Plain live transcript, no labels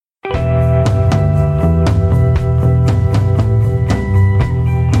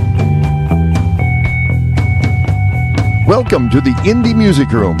Welcome to the Indie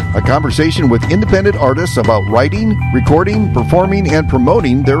Music Room, a conversation with independent artists about writing, recording, performing, and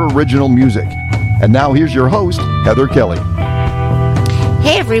promoting their original music. And now here's your host, Heather Kelly.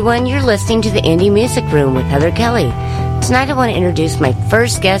 Hey everyone, you're listening to the Indie Music Room with Heather Kelly. Tonight I want to introduce my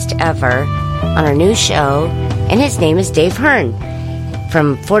first guest ever on our new show, and his name is Dave Hearn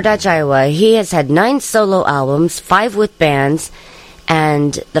from Fort Dodge, Iowa. He has had 9 solo albums, 5 with bands,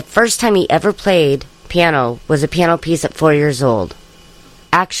 and the first time he ever played piano was a piano piece at 4 years old.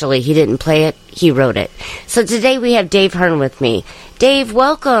 Actually, he didn't play it, he wrote it. So today we have Dave Hearn with me. Dave,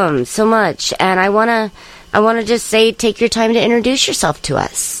 welcome so much, and I want to just say, take your time to introduce yourself to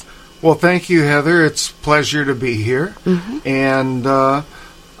us. Well, thank you, Heather. It's a pleasure to be here. Mm-hmm. And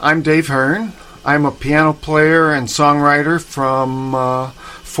I'm Dave Hearn. I'm a piano player and songwriter from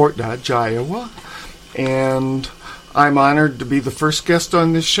Fort Dodge, Iowa. And I'm honored to be the first guest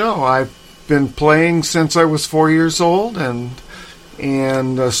on this show. I've been playing since I was 4 years old and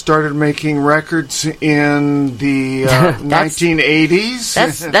started making records in the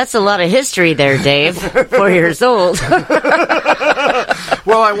 1980s. That's a lot of history there, Dave. 4 years old.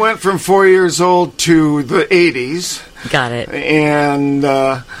 Well, I went from 4 years old to the 80s. Got it. And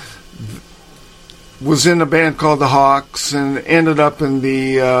was in a band called the Hawks and ended up in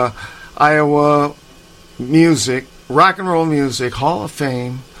the Iowa Rock and Roll Music Hall of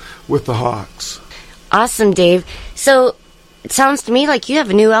Fame with the Hawks. Awesome, Dave. So it sounds to me like you have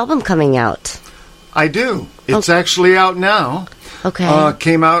a new album coming out. I do. It's actually out now. Okay.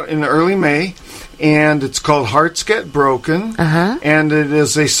 Came out in early May, and it's called Hearts Get Broken. Uh-huh. And it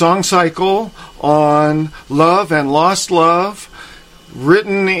is a song cycle on love and lost love,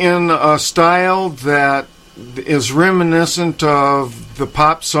 written in a style that is reminiscent of the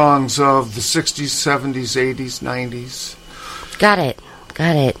pop songs of the 60s, 70s, 80s, 90s. Got it.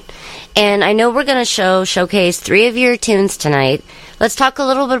 And I know we're going to showcase 3 of your tunes tonight. Let's talk a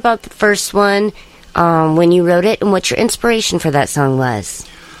little bit about the first one, when you wrote it, and what your inspiration for that song was.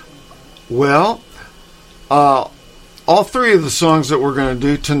 Well, all 3 of the songs that we're going to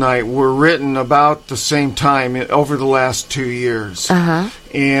do tonight were written about the same time over the last 2 years. Uh-huh.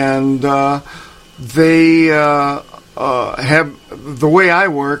 And they have, the way I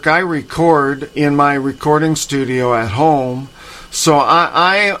work, I record in my recording studio at home. So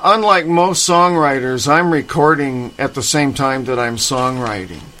I unlike most songwriters, I'm recording at the same time that I'm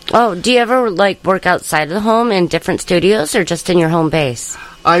songwriting. Oh, do you ever work outside of the home in different studios or just in your home base?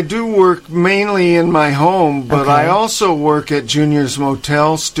 I do work mainly in my home, but Okay. I also work at Junior's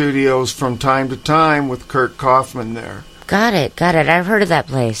Motel Studios from time to time with Kurt Kaufman there. Got it. I've heard of that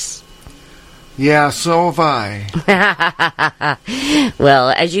place. Yeah, so have I.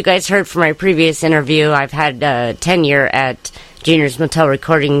 Well, as you guys heard from my previous interview, I've had tenure at Junior's Motel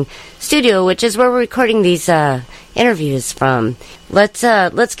Recording Studio, which is where we're recording these interviews from. Let's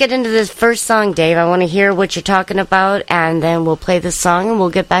get into this first song, Dave. I want to hear what you're talking about, and then we'll play the song, and we'll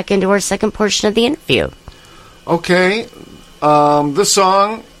get back into our second portion of the interview. Okay. This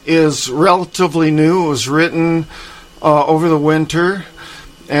song is relatively new. It was written over the winter,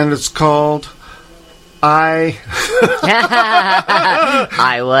 and it's called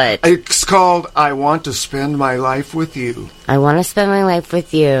It's called I Want to Spend My Life With You. I want to spend my life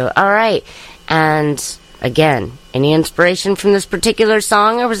with you. All right. And again, any inspiration from this particular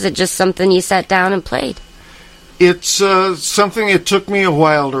song, or was it just something you sat down and played? It's something it took me a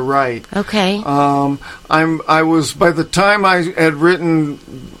while to write. Okay. I was, by the time I had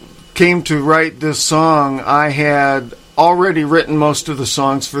came to write this song, I had already written most of the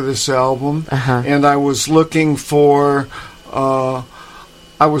songs for this album, and I was looking for, I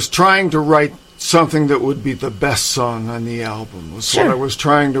was trying to write something that would be the best song on the album, was Sure. what I was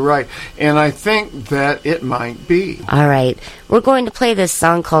trying to write, and I think that it might be. All right. We're going to play this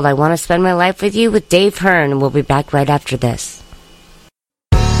song called I Want to Spend My Life With You with Dave Hearn, and we'll be back right after this.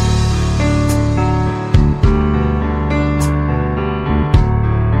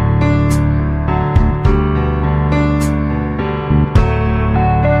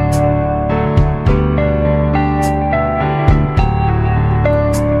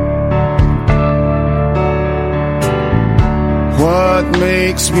 What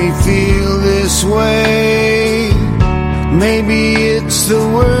makes me feel this way? Maybe it's the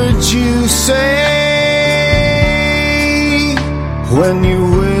words you say when you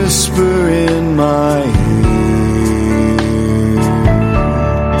whisper in my ear.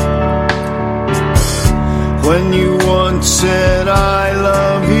 When you once said I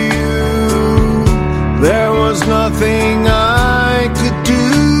love you, there was nothing I could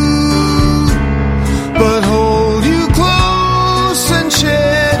do but hold you close and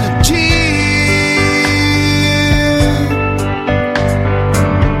shed a tear.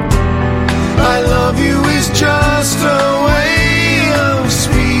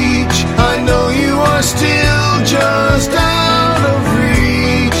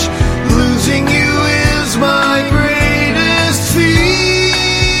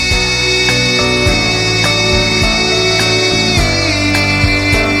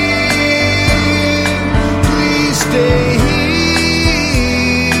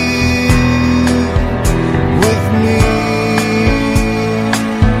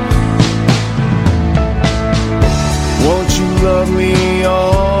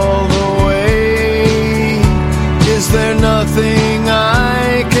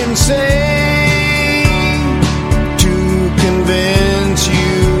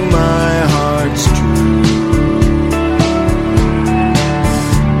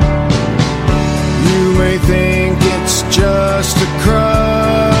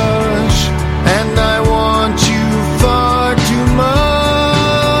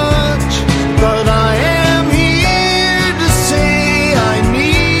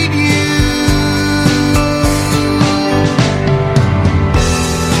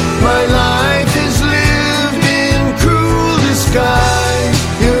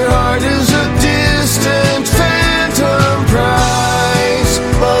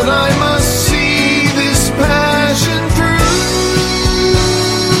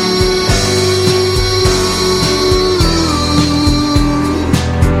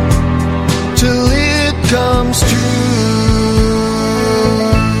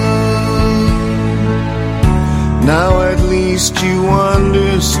 trust you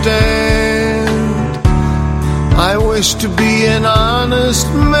understand. I wish to be an honest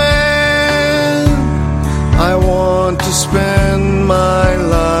man. I want to spend my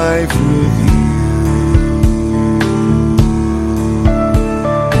life with you.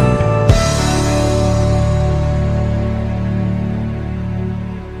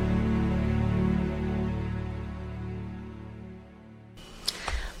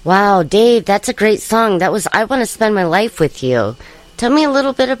 Wow, Dave, that's a great song. That was I Want to Spend My Life With You. Tell me a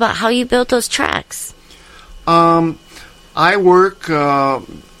little bit about how you built those tracks. I work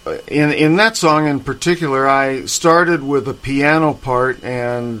in that song in particular. I started with a piano part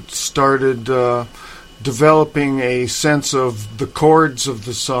and started developing a sense of the chords of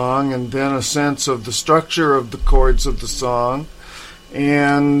the song, and then a sense of the structure of the chords of the song.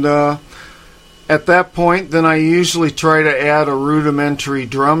 And at that point, then I usually try to add a rudimentary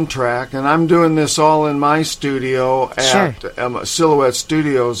drum track, and I'm doing this all in my studio at Silhouette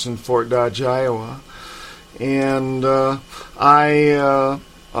Studios in Fort Dodge, Iowa. And I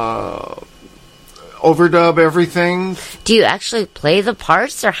overdub everything. Do you actually play the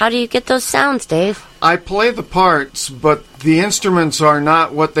parts, or how do you get those sounds, Dave? I play the parts, but the instruments are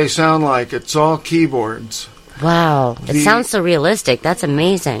not what they sound like. It's all keyboards. Wow, it sounds so realistic. That's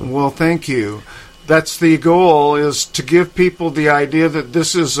amazing. Well, thank you. That's the goal, is to give people the idea that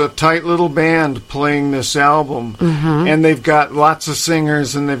this is a tight little band playing this album. Mm-hmm. And they've got lots of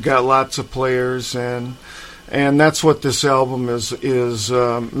singers and they've got lots of players, and that's what this album is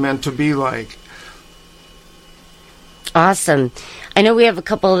meant to be like. Awesome. I know we have a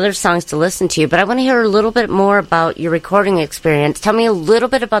couple other songs to listen to, but I want to hear a little bit more about your recording experience. Tell me a little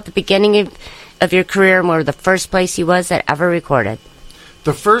bit about the beginning of your career and where the first place you was that ever recorded.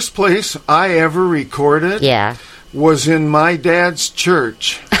 The first place I ever recorded was in my dad's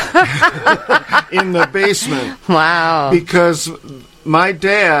church in the basement. Wow. Because my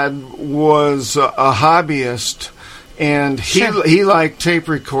dad was a hobbyist, and he liked tape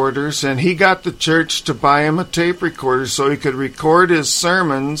recorders, and he got the church to buy him a tape recorder so he could record his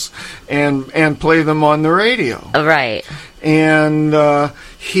sermons and play them on the radio. Right. And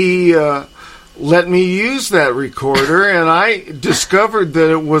he let me use that recorder, and I discovered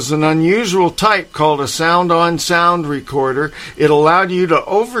that it was an unusual type called a sound-on-sound recorder. It allowed you to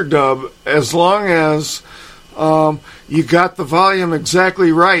overdub as long as you got the volume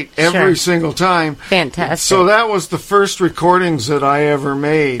exactly right every single time. Fantastic. So that was the first recordings that I ever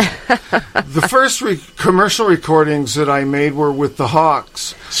made. The first commercial recordings that I made were with the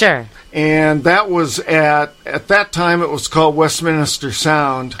Hawks. Sure. And that was at that time it was called Westminster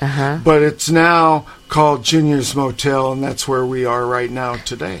Sound, but it's now called Junior's Motel, and that's where we are right now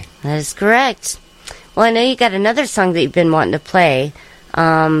today. That is correct. Well, I know you got another song that you've been wanting to play.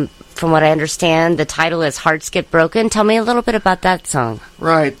 From what I understand, the title is Hearts Get Broken. Tell me a little bit about that song.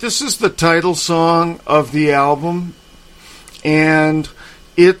 Right. This is the title song of the album, and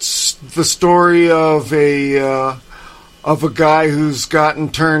it's the story of a guy who's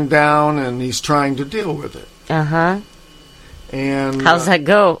gotten turned down, and he's trying to deal with it. And how's that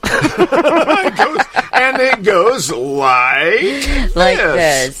go? it goes like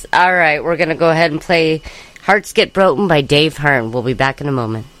this. All right, we're going to go ahead and play Hearts Get Broken by Dave Hearn. We'll be back in a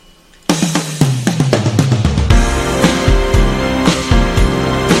moment.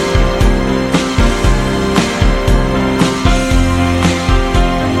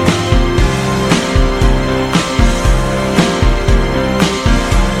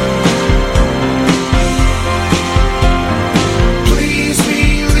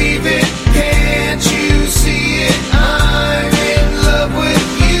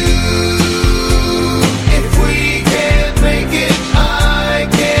 If we can't make it, I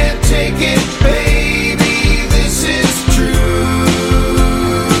can.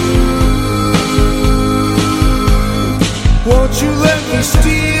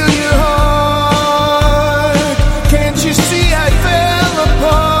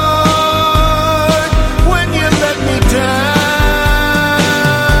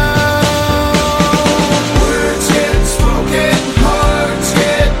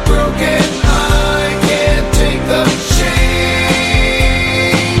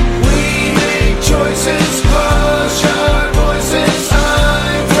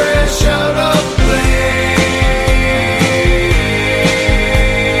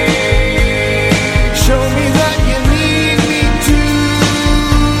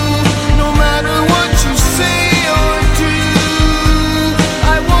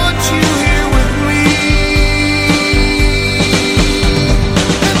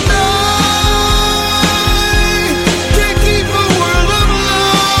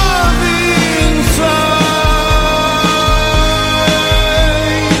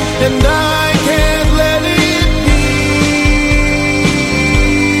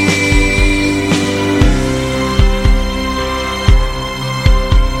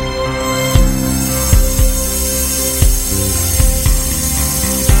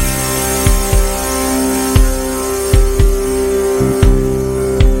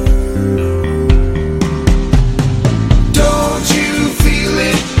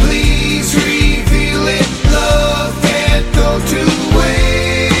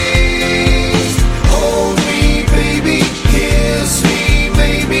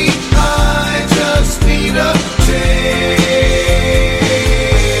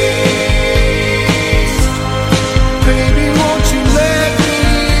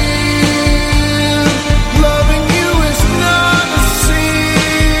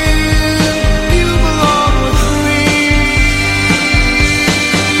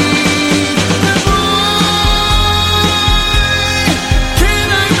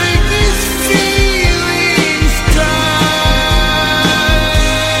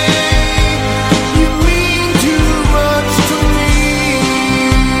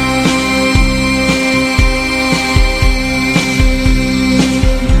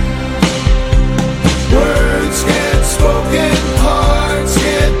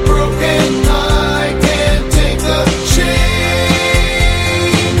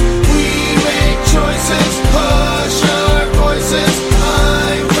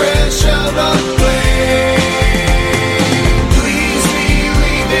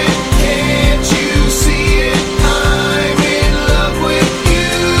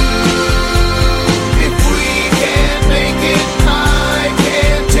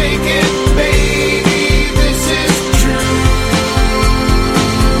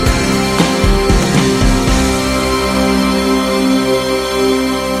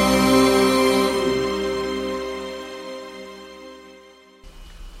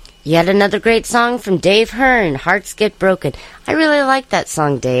 Yet another great song from Dave Hearn, Hearts Get Broken. I really like that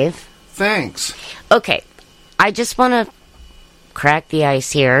song, Dave. Thanks. Okay, I just want to crack the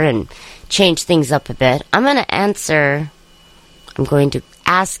ice here and change things up a bit. I'm going to ask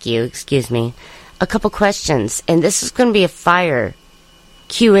you, a couple questions. And this is going to be a fire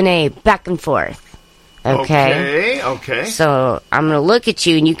Q&A back and forth. Okay. So I'm going to look at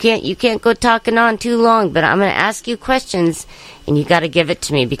you, and you can't go talking on too long, but I'm going to ask you questions, and you got to give it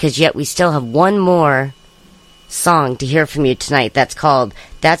to me, because yet we still have one more song to hear from you tonight. That's called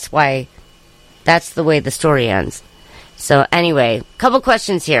That's the Way the Story Ends. So anyway, couple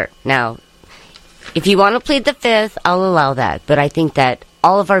questions here. Now, if you want to plead the fifth, I'll allow that, but I think that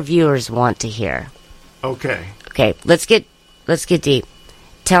all of our viewers want to hear. Okay. Okay, let's get deep.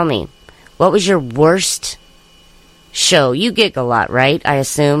 Tell me, what was your worst show? You gig a lot, right? I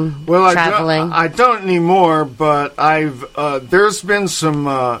assume. Well, traveling. I don't anymore, but there's been some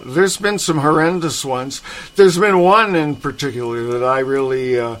horrendous ones. There's been one in particular that I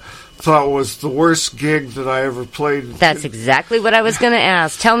really thought was the worst gig that I ever played. That's exactly what I was going to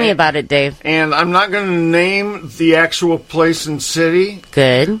ask. Tell me about it, Dave. And I'm not going to name the actual place and city.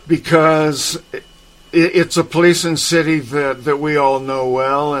 Good. Because it's a place and city that we all know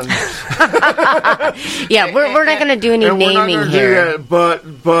well, and yeah, we're not going to do any naming here.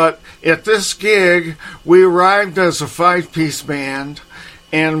 But at this gig, we arrived as a 5-piece band,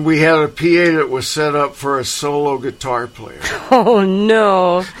 and we had a PA that was set up for a solo guitar player. Oh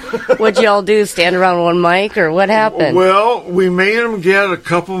no! What'd y'all do? Stand around one mic, or what happened? Well, we made them get a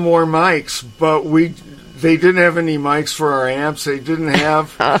couple more mics, but they didn't have any mics for our amps. They didn't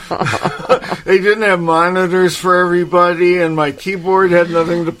have monitors for everybody, and my keyboard had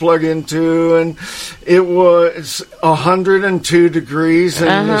nothing to plug into, and it was 102 degrees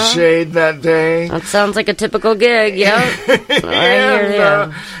in the shade that day. That sounds like a typical gig, yeah.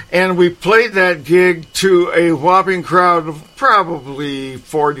 And we played that gig to a whopping crowd of probably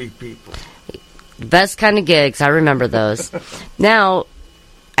 40 people. Best kind of gigs. I remember those. Now,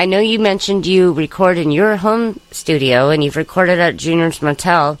 I know you mentioned you record in your home studio, and you've recorded at Junior's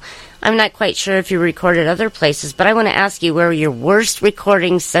Motel. I'm not quite sure if you recorded other places, but I want to ask you where your worst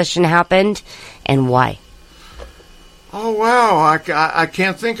recording session happened and why. Oh, wow. I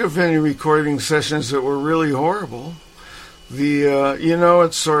can't think of any recording sessions that were really horrible.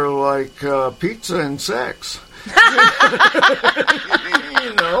 It's sort of like pizza and sex.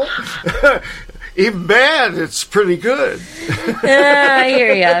 Even bad, it's pretty good. I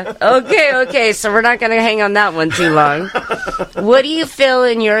hear ya. Okay, so we're not going to hang on that one too long. What do you feel,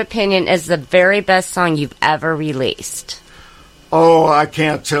 in your opinion, is the very best song you've ever released? Oh, I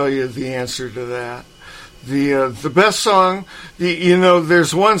can't tell you the answer to that. The best song,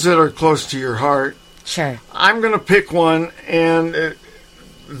 there's ones that are close to your heart. Sure. I'm going to pick one, and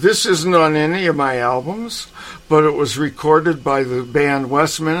this isn't on any of my albums, but it was recorded by the band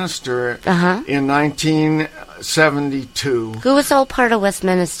Westminster in 1972. Who was all part of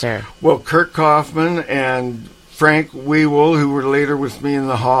Westminster? Well, Kurt Kaufman and Frank Whewell, who were later with me in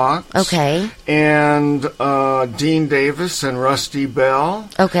the Hawks. Okay. And Dean Davis and Rusty Bell.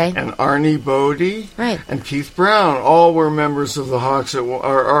 Okay. And Arnie Bodie. Right. And Keith Brown. All were members of the Hawks that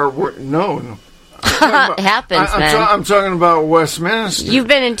were known. It happens, man. I'm talking about Westminster. You've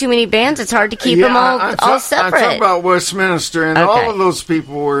been in too many bands. It's hard to keep them all separate. I'm talking about Westminster, and all of those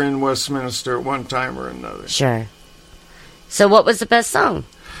people were in Westminster at one time or another. Sure. So what was the best song?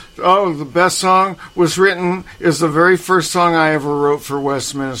 Oh, the best song is the very first song I ever wrote for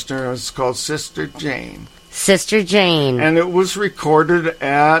Westminster. It's called Sister Jane. Sister Jane. And it was recorded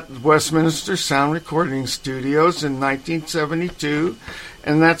at Westminster Sound Recording Studios in 1972.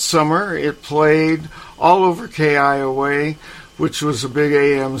 And that summer, it played all over KIOA, which was a big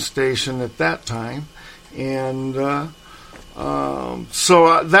AM station at that time. And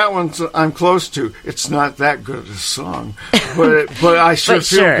so that one I'm close to. It's not that good a song, but I sure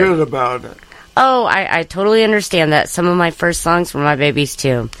feel good about it. Oh, I totally understand that. Some of my first songs were my babies,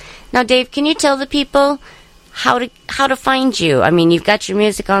 too. Now, Dave, can you tell the people how to find you? I mean, you've got your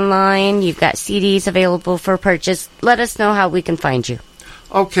music online. You've got CDs available for purchase. Let us know how we can find you.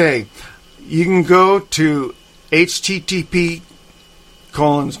 Okay, you can go to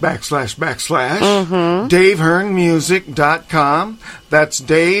http://DaveHearnMusic.com. That's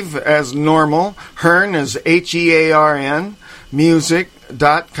Dave as normal, Hearn as HEARN,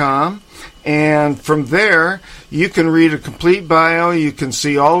 music.com. And from there, you can read a complete bio. You can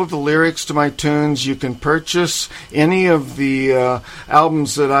see all of the lyrics to my tunes. You can purchase any of the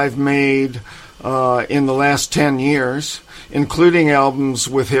albums that I've made in the last 10 years, including albums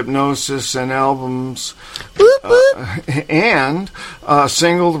with Hypnosis and albums and a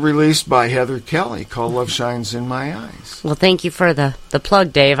single released by Heather Kelly called Love Shines in My Eyes. Well, thank you for the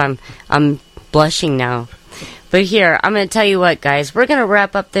plug, Dave. I'm blushing now. But here, I'm going to tell you what, guys. We're going to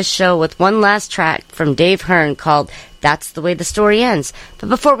wrap up this show with one last track from Dave Hearn called That's the Way the Story Ends. But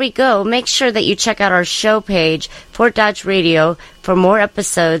before we go, make sure that you check out our show page, Fort Dodge Radio, for more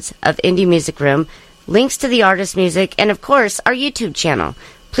episodes of Indie Music Room, links to the artist music, and, of course, our YouTube channel.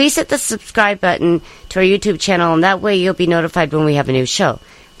 Please hit the subscribe button to our YouTube channel, and that way you'll be notified when we have a new show.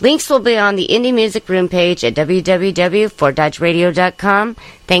 Links will be on the Indie Music Room page at www.fortdodgeradio.com.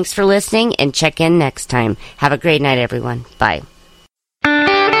 Thanks for listening, and check in next time. Have a great night, everyone. Bye.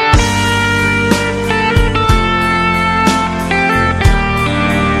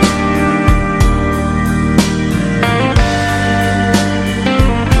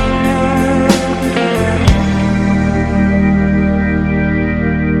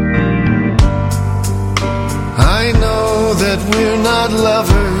 I know that we're not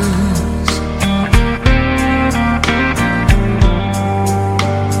lovers.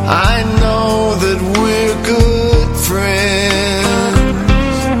 I know that we're good friends.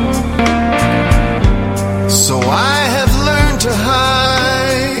 So I have learned to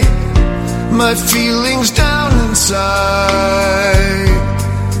hide my feelings down inside,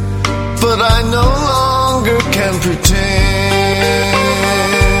 but I no longer can pretend.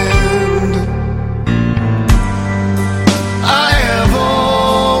 I have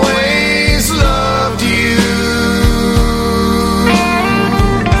always loved you.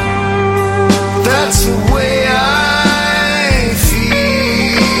 That's the way I feel.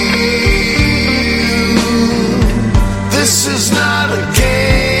 This is not a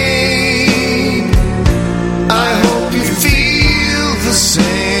game. I hope you feel the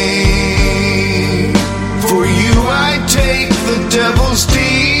same. For you I take the devil's deal.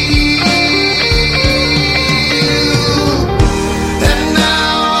 And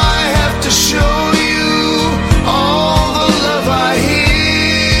now I have to show you all the love I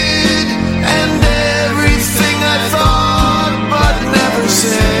hid and everything I thought but never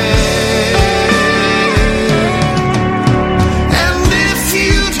said. And if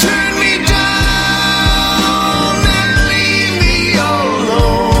you turn me down and leave me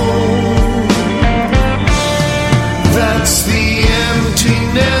alone, that's the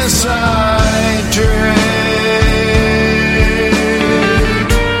emptiness I dread.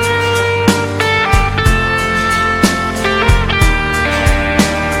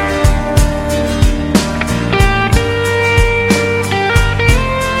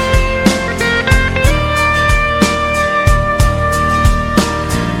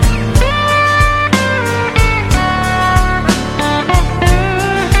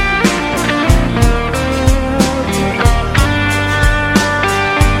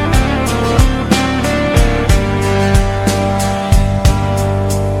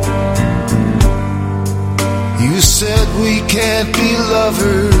 You said we can't be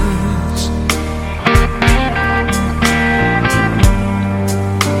lovers,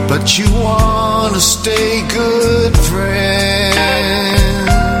 but you want to stay good friends.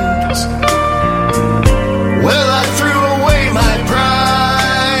 Well, I threw away my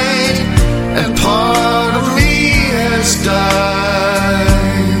pride, and part of me has died,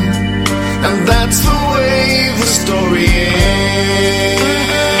 and that's the way the story ends.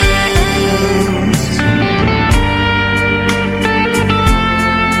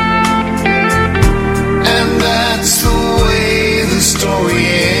 And that's the way the story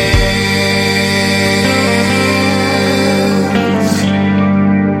ends.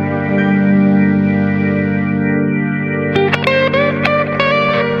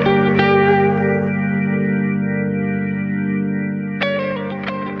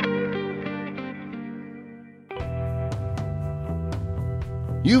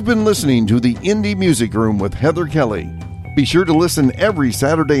 You've been listening to the Indie Music Room with Heather Kelly. Be sure to listen every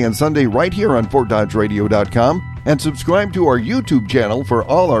Saturday and Sunday right here on FortDodgeRadio.com and subscribe to our YouTube channel for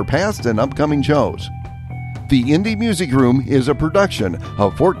all our past and upcoming shows. The Indie Music Room is a production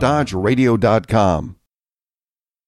of FortDodgeRadio.com.